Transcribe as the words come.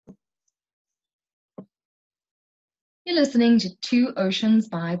You're listening to Two Oceans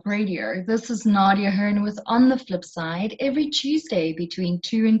Vibe Radio. This is Nadia Hearn with On the Flip Side every Tuesday between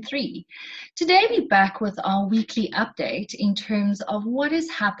 2 and 3. Today we're back with our weekly update in terms of what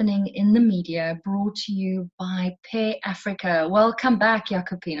is happening in the media, brought to you by Pear Africa. Welcome back,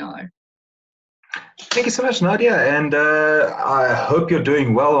 Jaco, Pienaar. Thank you so much, Nadia, and I hope you're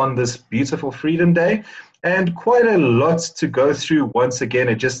doing well on this beautiful Freedom Day. And quite a lot to go through once again.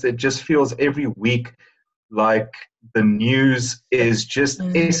 It just feels every week like the news is just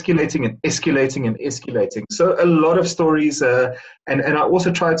escalating and escalating and escalating. So a lot of stories, and I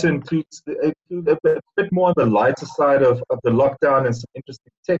also try to include a bit more on the lighter side of the lockdown and some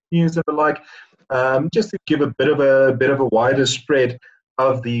interesting tech news and the like, just to give a bit of a wider spread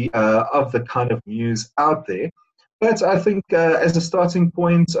of the kind of news out there. But I think as a starting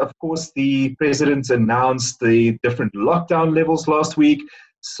point, of course, the president announced the different lockdown levels last week.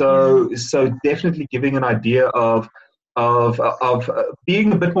 So definitely giving an idea of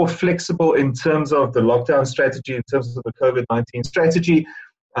being a bit more flexible in terms of the lockdown strategy, in terms of the COVID-19 strategy.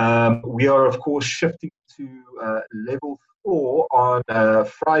 We are, of course, shifting to level 4 on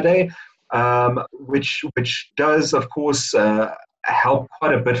Friday, which does, of course, help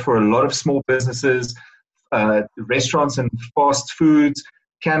quite a bit for a lot of small businesses. Restaurants and fast foods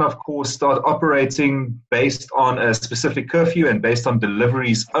can, of course, start operating based on a specific curfew and based on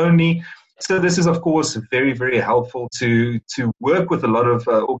deliveries only. So this is, of course, very, very helpful to work with a lot of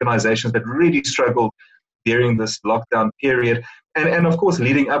organizations that really struggled during this lockdown period. And of course,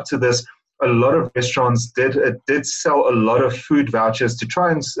 leading up to this, a lot of restaurants did sell a lot of food vouchers to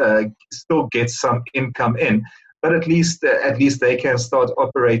try and still get some income in. But at least they can start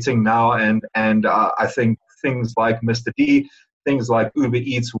operating now. And I think things like Mr. D, things like Uber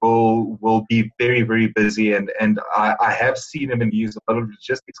Eats will be very, very busy. And I have seen them in use a lot of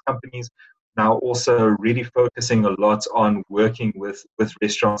logistics companies now also really focusing a lot on working with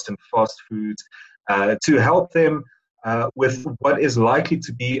restaurants and fast foods to help them with what is likely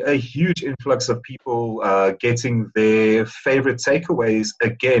to be a huge influx of people getting their favorite takeaways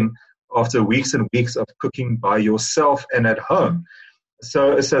again after weeks and weeks of cooking by yourself and at home.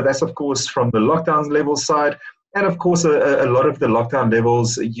 So that's, of course, from the lockdown level side. And, of course, a lot of the lockdown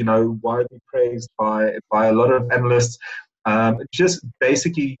levels, widely praised by a lot of analysts, just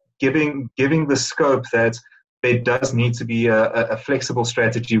basically giving the scope that there does need to be a flexible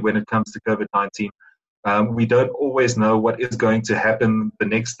strategy when it comes to COVID-19. We don't always know what is going to happen the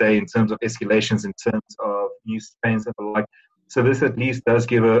next day in terms of escalations, in terms of new strains and the like. So this at least does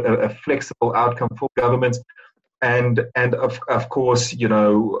give a flexible outcome for government. And of course,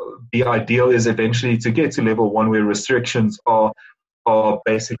 the ideal is eventually to get to level 1 where restrictions are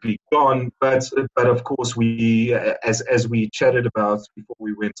basically gone. But of course, we as we chatted about before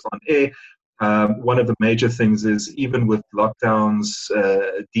we went on air, one of the major things is even with lockdowns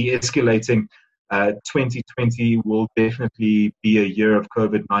de-escalating, 2020 will definitely be a year of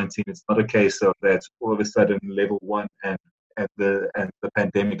COVID-19. It's not a case of that all of a sudden level 1 and the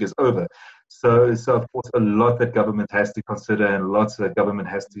pandemic is over. So of course, a lot that government has to consider and lots that government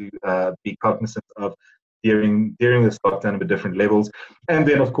has to be cognizant of during this lockdown at different levels. And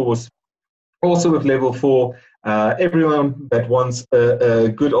then, of course, also with level 4, everyone that wants a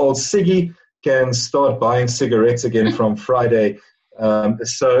good old ciggy can start buying cigarettes again from Friday.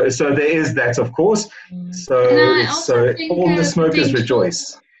 So there is that, of course. So all the smokers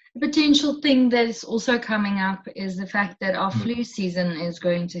rejoice. The potential thing that is also coming up is the fact that our flu season is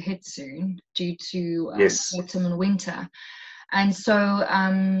going to hit soon due to autumn and winter. And so,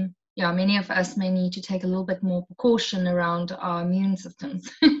 many of us may need to take a little bit more precaution around our immune systems.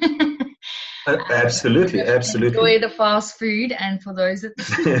 Absolutely. Enjoy the fast food, and for those that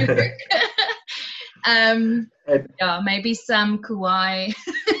maybe some Kauai.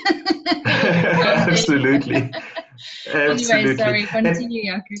 Absolutely. Anyway, sorry,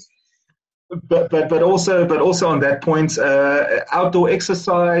 continue, Jaco. But also on that point, outdoor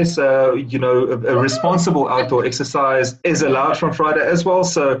exercise, a responsible outdoor exercise is allowed from Friday as well.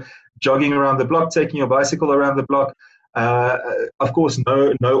 So jogging around the block, taking your bicycle around the block. Of course,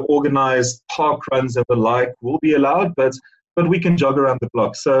 no organized park runs and the like will be allowed, but we can jog around the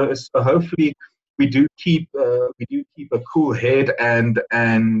block. So hopefully we do keep a cool head and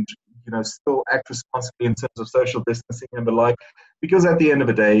still act responsibly in terms of social distancing and the like, because at the end of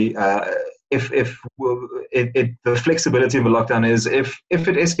the day, the flexibility of the lockdown is if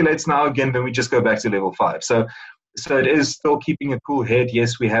it escalates now again, then we just go back to level 5. So it is still keeping a cool head.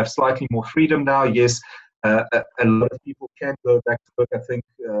 Yes, we have slightly more freedom now. Yes, a lot of people can go back to work. I think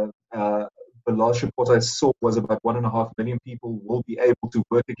the last report I saw was about 1.5 million people will be able to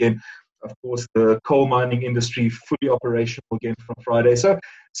work again Of course, the coal mining industry fully operational again from Friday. So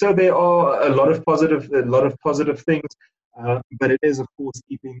there are a lot of positive things, but it is, of course,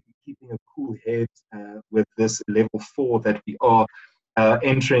 keeping a cool head with this level 4 that we are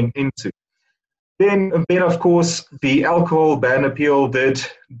entering into. Then, of course, the alcohol ban appeal did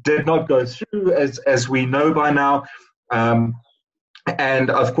not go through, as we know by now. And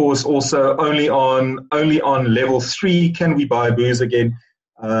of course, also only on level 3 can we buy booze again,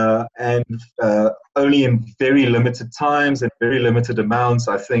 and only in very limited times and very limited amounts.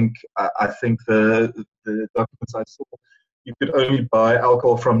 I think the documents I saw, you could only buy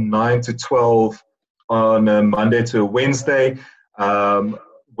alcohol from 9 to 12 on a Monday to a Wednesday.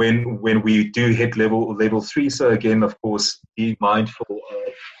 When we do hit level 3, so again, of course, be mindful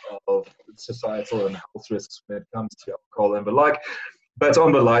of societal and health risks when it comes to alcohol and the like. But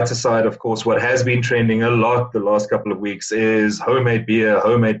on the lighter side, of course, what has been trending a lot the last couple of weeks is homemade beer,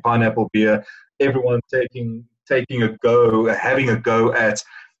 homemade pineapple beer. Everyone taking having a go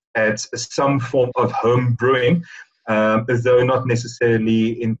at some form of home brewing, though not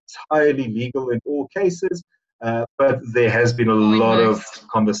necessarily entirely legal in all cases. But there has been a lot of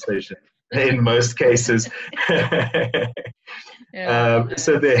conversation in most cases.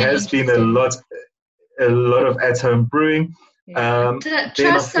 So there has been a lot of at-home brewing.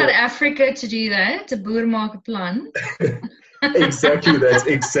 Trust South Africa to do that, to boer maak 'n plan. Exactly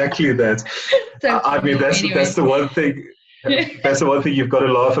that. I mean, that's the one thing. That's the one thing you've got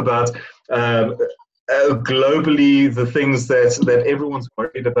to laugh about. Globally, the things that everyone's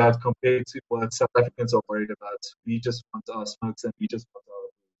worried about compared to what South Africans are worried about. We just want our smokes and we just want our.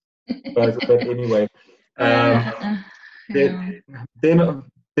 But anyway,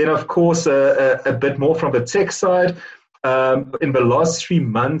 then of course a bit more from the tech side. In the last 3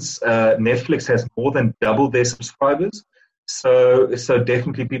 months, Netflix has more than doubled their subscribers. So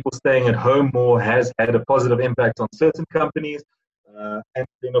definitely people staying at home more has had a positive impact on certain companies. And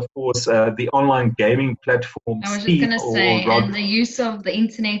then, of course, the online gaming platform. I was just going to say, and the use of the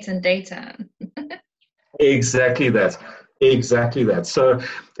internet and data. Exactly that. So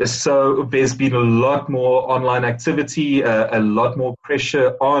there's been a lot more online activity, a lot more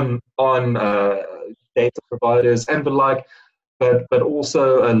pressure on data providers and the like, but also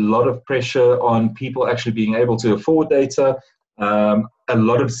a lot of pressure on people actually being able to afford data. A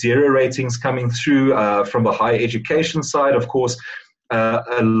lot of zero ratings coming through from the higher education side, of course.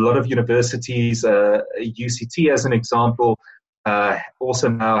 A lot of universities, UCT as an example, also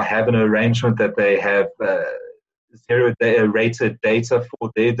now have an arrangement that they have zero-rated data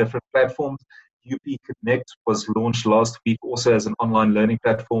for their different platforms. UP Connect was launched last week also as an online learning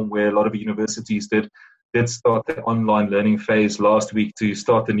platform where a lot of universities did start the online learning phase last week to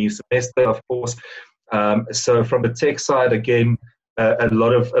start the new semester, of course. So from the tech side, again, a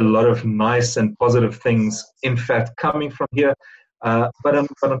lot of nice and positive things, in fact, coming from here. But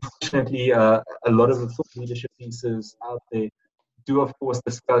unfortunately, a lot of the thought leadership pieces out there do, of course,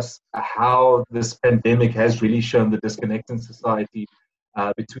 discuss how this pandemic has really shown the disconnect in society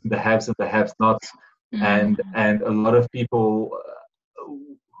between the haves and the have-nots, and a lot of people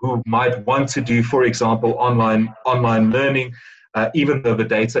who might want to do, for example, online learning, even though the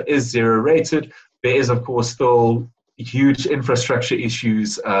data is zero-rated, there is, of course, still huge infrastructure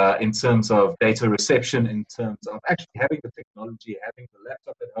issues in terms of data reception, in terms of actually having the technology, having the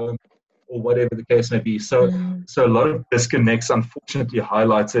laptop at home, or whatever the case may be. So a lot of disconnects, unfortunately,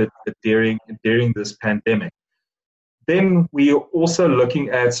 highlighted during this pandemic. Then we are also looking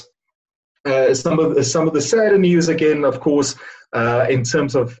at some of the sadder news again, of course, in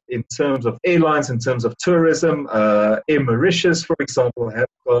terms of airlines, in terms of tourism. Air Mauritius, for example, have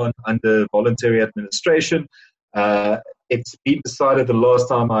gone under voluntary administration. It's been decided the last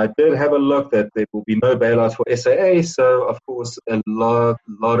time I did have a look that there will be no bailout for SAA. So, of course, a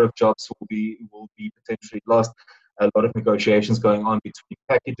lot of jobs will be potentially lost. A lot of negotiations going on between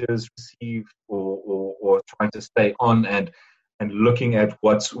packages received or trying to stay on and looking at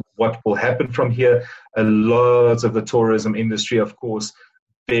what will happen from here. A lot of the tourism industry, of course,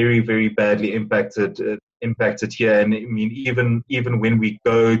 very, very badly impacted here. And I mean, even when we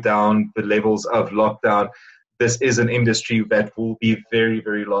go down the levels of lockdown, this is an industry that will be very,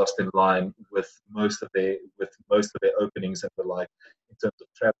 very last in line with most of their openings and the like. In terms of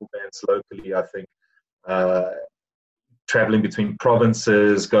travel bans locally, I think traveling between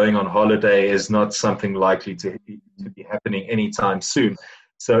provinces, going on holiday is not something likely to be happening anytime soon.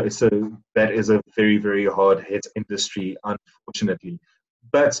 So that is a very, very hard hit industry, unfortunately.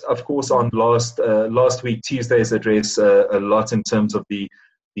 But of course, on last week, Tuesday's address, a lot in terms of the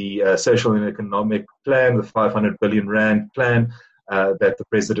social and economic plan, the 500 billion rand plan. that the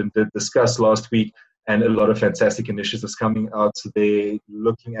president did discuss last week, and a lot of fantastic initiatives coming out there,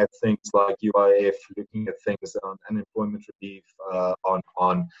 looking at things like UIF, looking at things on unemployment relief,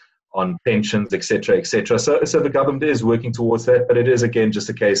 on pensions, etc., etc. So the government is working towards that, but it is again just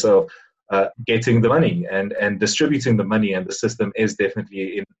a case of getting the money and distributing the money, and the system is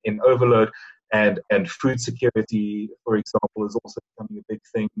definitely in overload. And food security, for example, is also becoming a big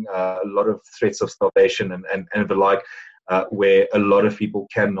thing. A lot of threats of starvation and the like, where a lot of people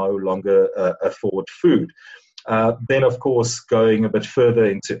can no longer afford food. Then, of course, going a bit further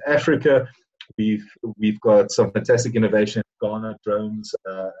into Africa, we've got some fantastic innovation in Ghana,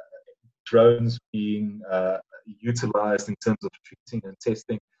 drones being utilized in terms of treating and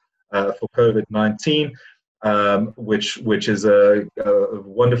testing for COVID-19. Which is a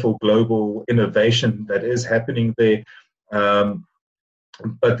wonderful global innovation that is happening there.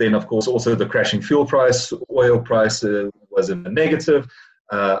 But then, of course, also the crashing fuel price, oil price was in the negative.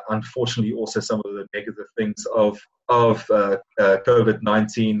 Unfortunately, also some of the negative things of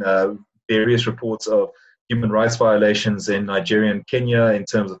COVID-19, various reports of human rights violations in Nigeria and Kenya in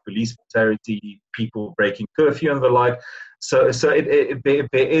terms of police brutality, people breaking curfew and the like. So there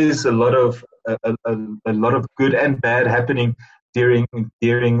is a lot of good and bad happening during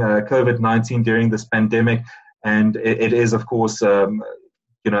COVID-19, during this pandemic, and it is, of course,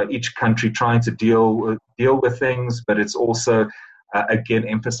 each country trying to deal with things, but it's also again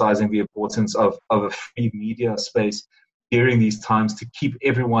emphasizing the importance of a free media space during these times to keep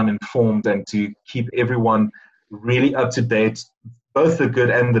everyone informed and to keep everyone really up to date, both the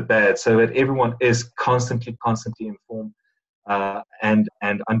good and the bad, so that everyone is constantly informed. And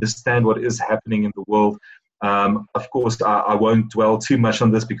understand what is happening in the world. Of course, I won't dwell too much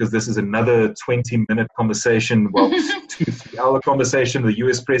on this because this is another 20-minute conversation, 2-3-hour conversation. The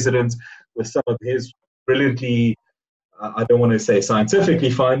US president with some of his brilliantly, I don't want to say scientific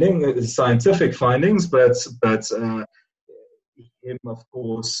findings, but him, of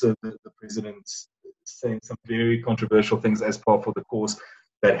course, the president saying some very controversial things as part of the course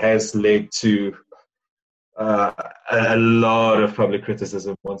that has led to a lot of public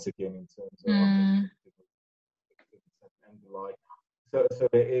criticism once again in terms of and the like. So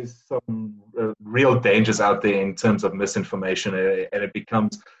there is some real dangers out there in terms of misinformation, and it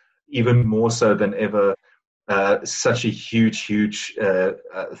becomes even more so than ever such a huge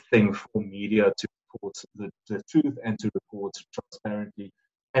thing for media to report the truth and to report transparently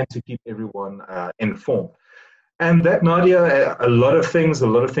and to keep everyone informed. And that, Nadia, a lot of things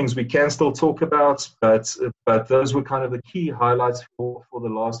we can still talk about, but those were kind of the key highlights for the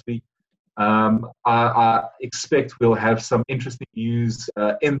last week. I expect we'll have some interesting news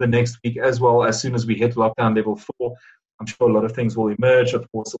in the next week as well. As soon as we hit lockdown level 4, I'm sure a lot of things will emerge. Of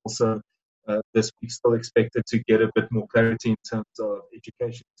course, also this week still expected to get a bit more clarity in terms of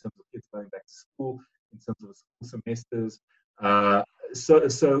education, in terms of kids going back to school, in terms of school semesters.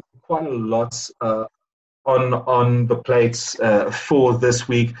 So quite a lot on the plates for this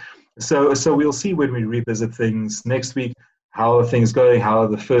week. So we'll see when we revisit things next week. How are things going? How are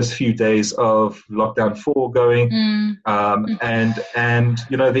the first few days of lockdown 4 going? And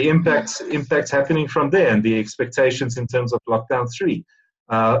the impacts happening from there, and the expectations in terms of lockdown 3.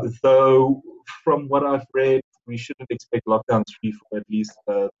 Though from what I've read, we shouldn't expect lockdown 3 for at least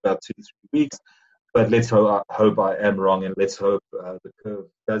about 2 to 3 weeks. But let's hope I am wrong, and let's hope the curve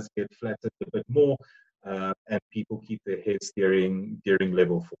does get flattened a bit more, and people keep their heads during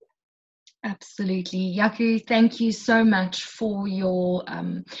level 4. Absolutely. Jaco, thank you so much for your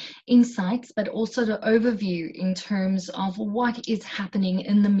insights, but also the overview in terms of what is happening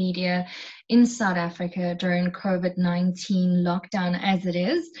in the media in South Africa during COVID-19 lockdown as it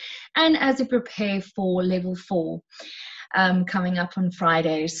is, and as we prepare for level 4. Coming up on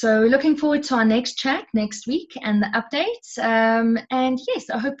Friday. So looking forward to our next chat next week and the updates. And yes,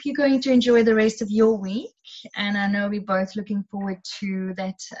 I hope you're going to enjoy the rest of your week. And I know we're both looking forward to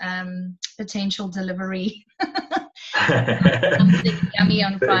that potential delivery. Something yummy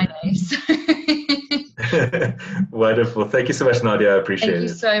on Fridays. Wonderful. Thank you so much, Nadia. I appreciate it. Thank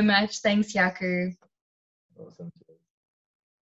you so much. Thanks, Jaco. Awesome.